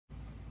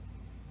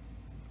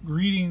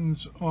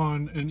Greetings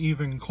on an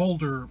even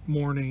colder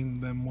morning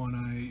than when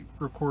I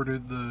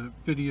recorded the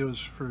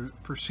videos for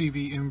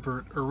CV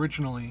Invert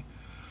originally.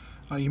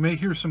 You may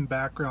hear some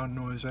background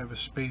noise. I have a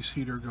space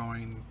heater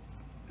going.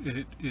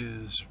 It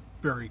is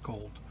very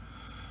cold.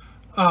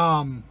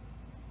 When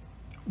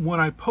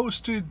I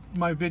posted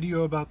my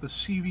video about the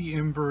CV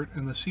Invert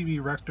and the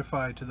CV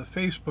Rectify to the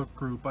Facebook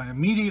group, I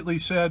immediately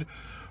said,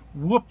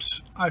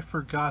 whoops, I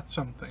forgot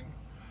something.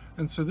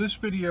 And so this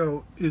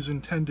video is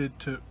intended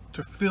to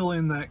fill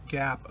in that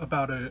gap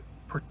about a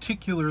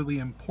particularly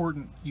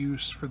important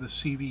use for the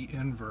CV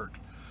invert.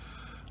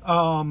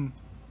 And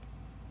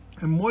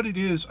what it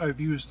is, I've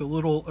used a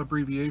little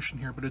abbreviation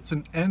here, but it's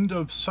an end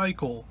of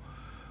cycle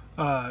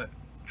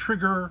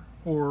trigger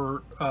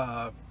or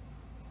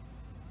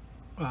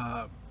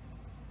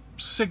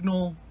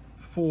signal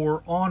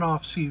for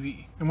on-off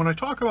CV. And when I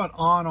talk about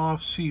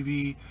on-off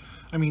CV,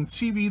 I mean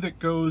CV that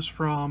goes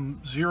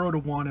from 0 to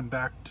 1 and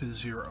back to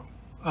 0.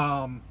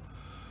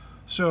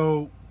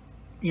 So,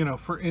 you know,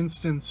 for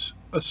instance,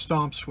 a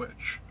stomp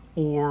switch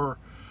or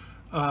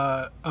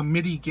a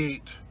MIDI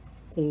gate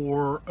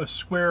or a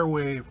square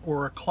wave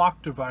or a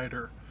clock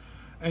divider.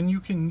 And you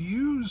can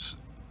use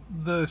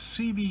the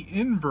CV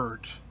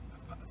invert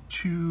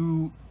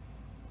to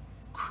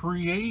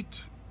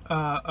create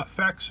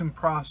effects and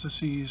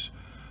processes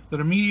that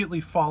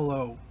immediately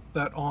follow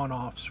that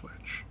on-off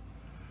switch,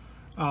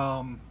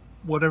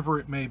 whatever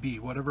it may be,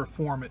 whatever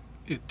form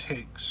it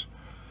takes.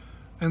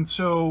 And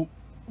so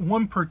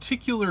one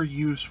particular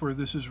use where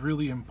this is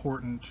really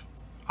important,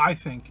 I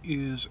think,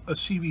 is a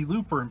CV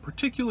looper, and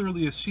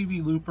particularly a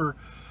CV looper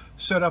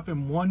set up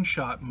in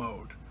one-shot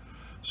mode.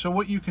 So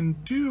what you can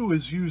do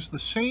is use the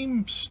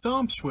same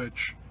stomp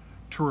switch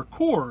to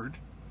record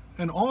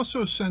and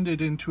also send it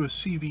into a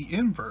CV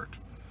invert.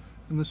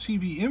 And the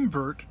CV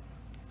invert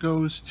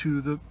goes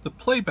to the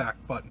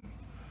playback button.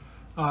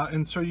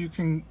 And so you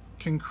can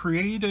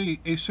create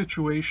a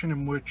situation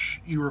in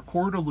which you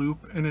record a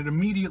loop and it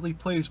immediately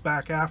plays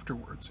back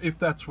afterwards, if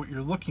that's what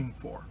you're looking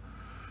for,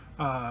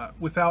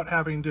 without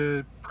having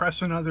to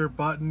press another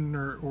button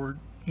or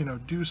you know,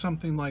 do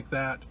something like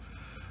that.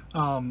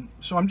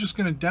 So I'm just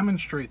going to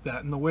demonstrate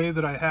that in the way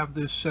that I have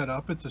this set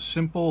up. It's a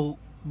simple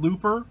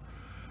looper,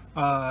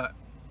 and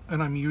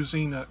I'm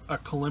using a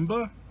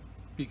kalimba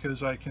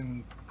because I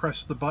can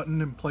press the button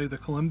and play the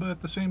kalimba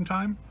at the same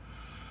time.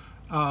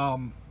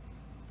 And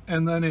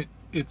then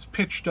it's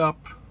pitched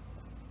up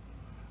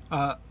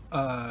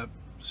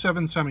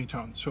 7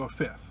 semitones, so a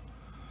fifth.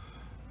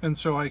 And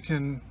so I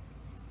can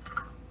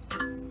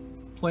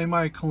play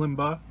my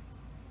kalimba,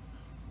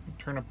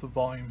 turn up the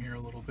volume here a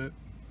little bit,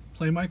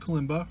 play my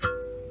kalimba,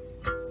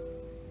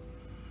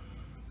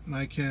 and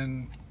I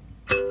can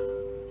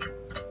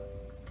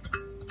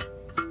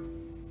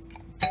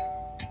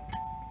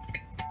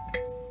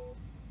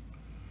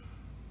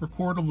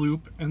record a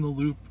loop, and the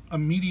loop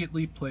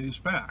immediately plays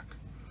back.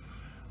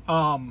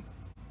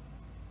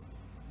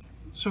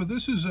 So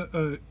this is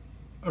a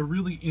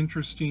really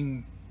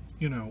interesting,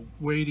 you know,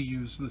 way to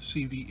use the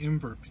CV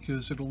invert,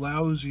 because it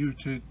allows you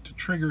to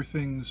trigger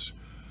things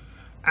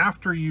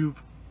after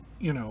you've,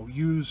 you know,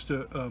 used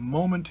a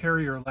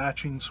momentary or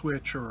latching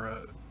switch or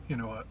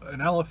an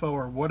LFO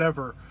or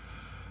whatever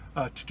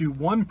to do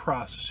one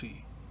process.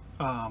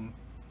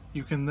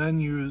 You can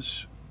then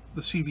use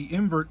the CV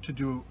invert to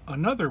do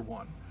another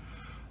one.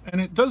 And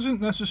it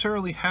doesn't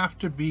necessarily have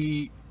to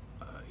be,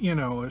 you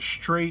know, a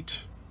straight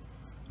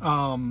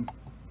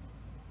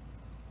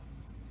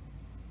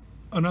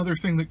another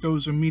thing that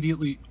goes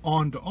immediately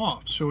on to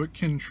off. So it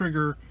can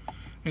trigger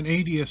an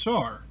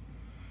ADSR.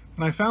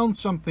 And I found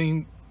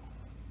something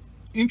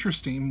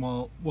interesting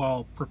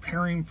while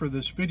preparing for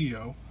this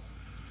video.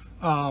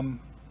 When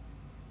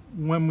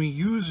we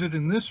use it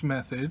in this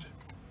method,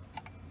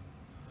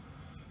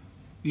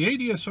 the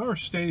ADSR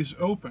stays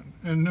open,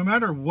 and no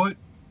matter what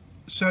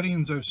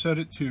settings I've set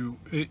it to,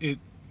 it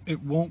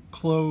won't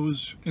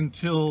close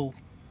until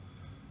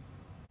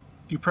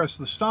you press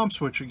the stomp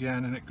switch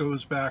again and it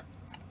goes back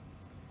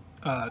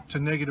to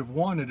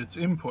 -1 at its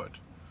input.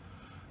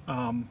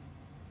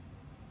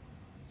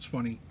 It's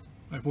funny,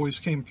 my voice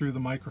came through the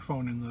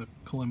microphone in the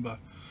kalimba.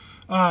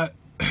 And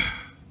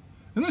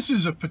this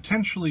is a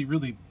potentially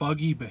really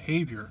buggy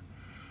behavior,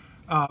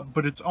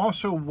 but it's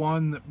also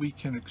one that we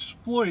can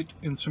exploit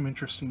in some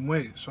interesting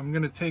ways. So I'm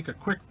going to take a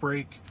quick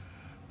break,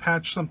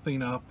 patch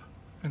something up,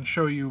 and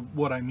show you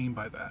what I mean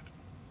by that.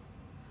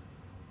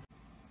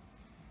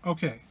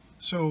 Okay,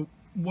 so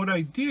what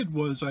I did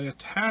was I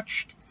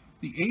attached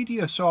the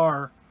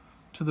ADSR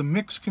to the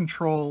mix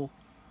control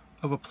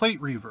of a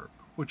plate reverb,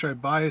 which I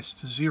biased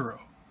to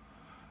 0.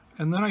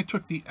 And then I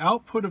took the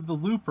output of the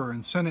looper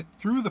and sent it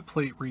through the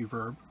plate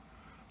reverb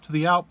to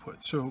the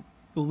output. So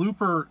the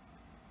looper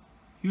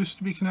used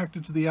to be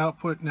connected to the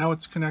output, now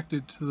it's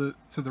connected to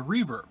the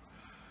reverb.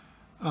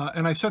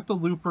 And I set the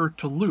looper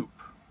to loop.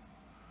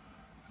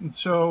 And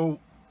so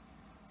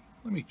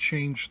let me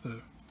change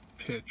the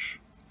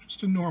pitch,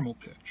 just a normal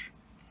pitch.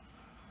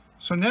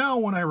 So now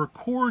when I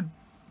record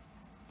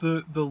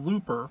the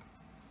looper,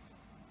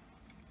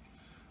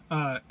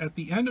 at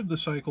the end of the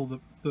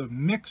cycle, the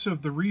mix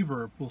of the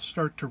reverb will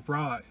start to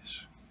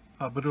rise,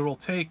 but it'll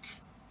take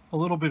a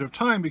little bit of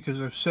time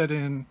because I've set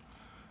in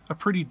a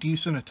pretty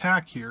decent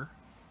attack here.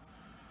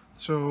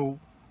 So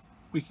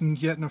we can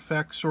get an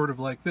effect sort of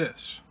like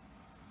this.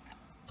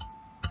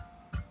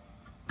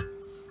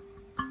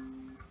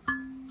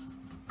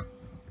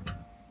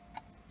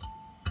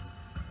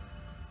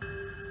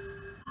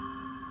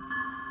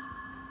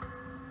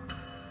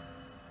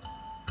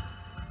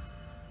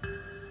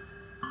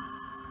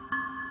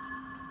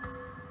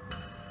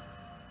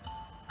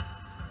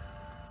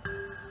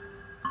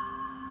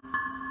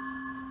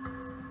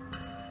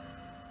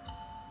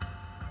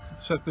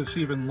 Let's set this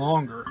even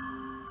longer.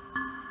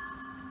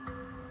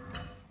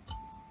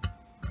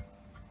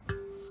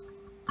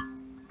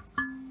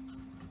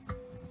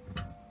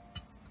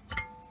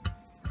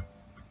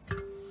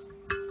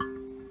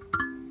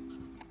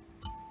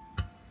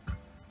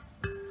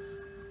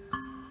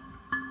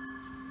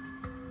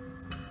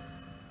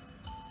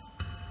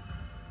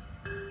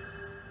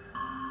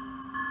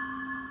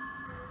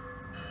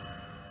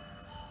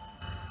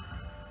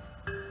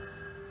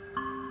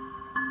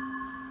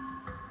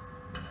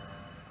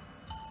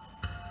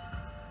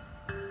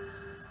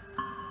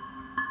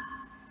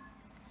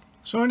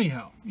 So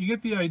anyhow, you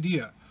get the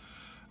idea.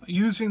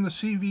 Using the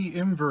CV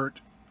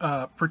invert,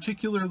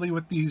 particularly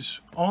with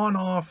these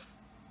on-off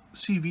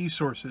CV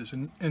sources,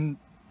 and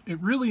it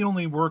really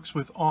only works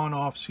with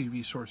on-off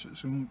CV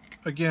sources. And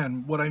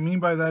again, what I mean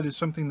by that is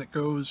something that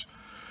goes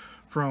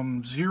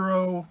from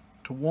 0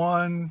 to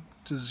 1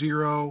 to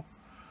 0.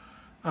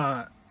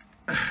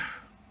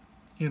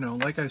 You know,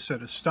 like I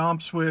said, a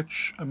stomp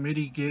switch, a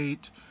MIDI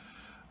gate,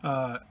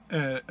 a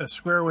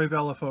square wave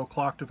LFO,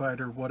 clock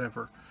divider,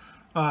 whatever.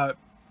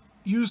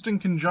 Used in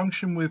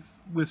conjunction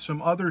with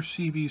some other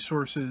CV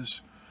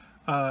sources,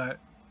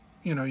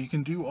 you know, you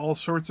can do all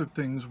sorts of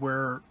things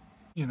where,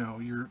 you know,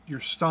 your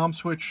stomp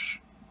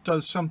switch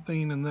does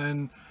something, and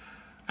then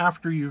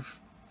after you've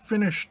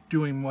finished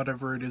doing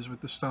whatever it is with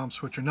the stomp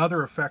switch,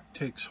 another effect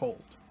takes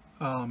hold.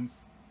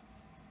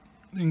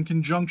 In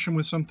conjunction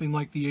with something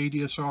like the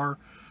ADSR,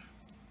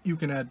 you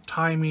can add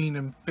timing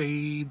and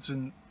fades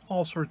and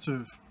all sorts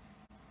of,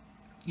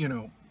 you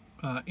know,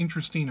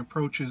 interesting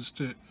approaches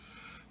to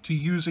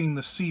using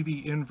the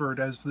CV invert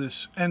as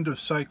this end of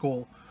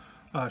cycle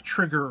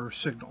trigger or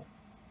signal.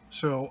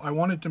 So I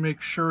wanted to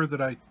make sure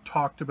that I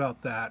talked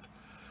about that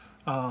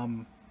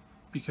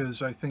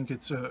because I think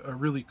it's a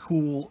really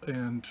cool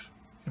and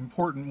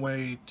important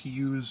way to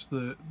use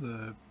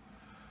the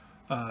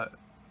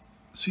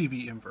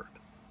CV invert.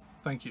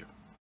 Thank you.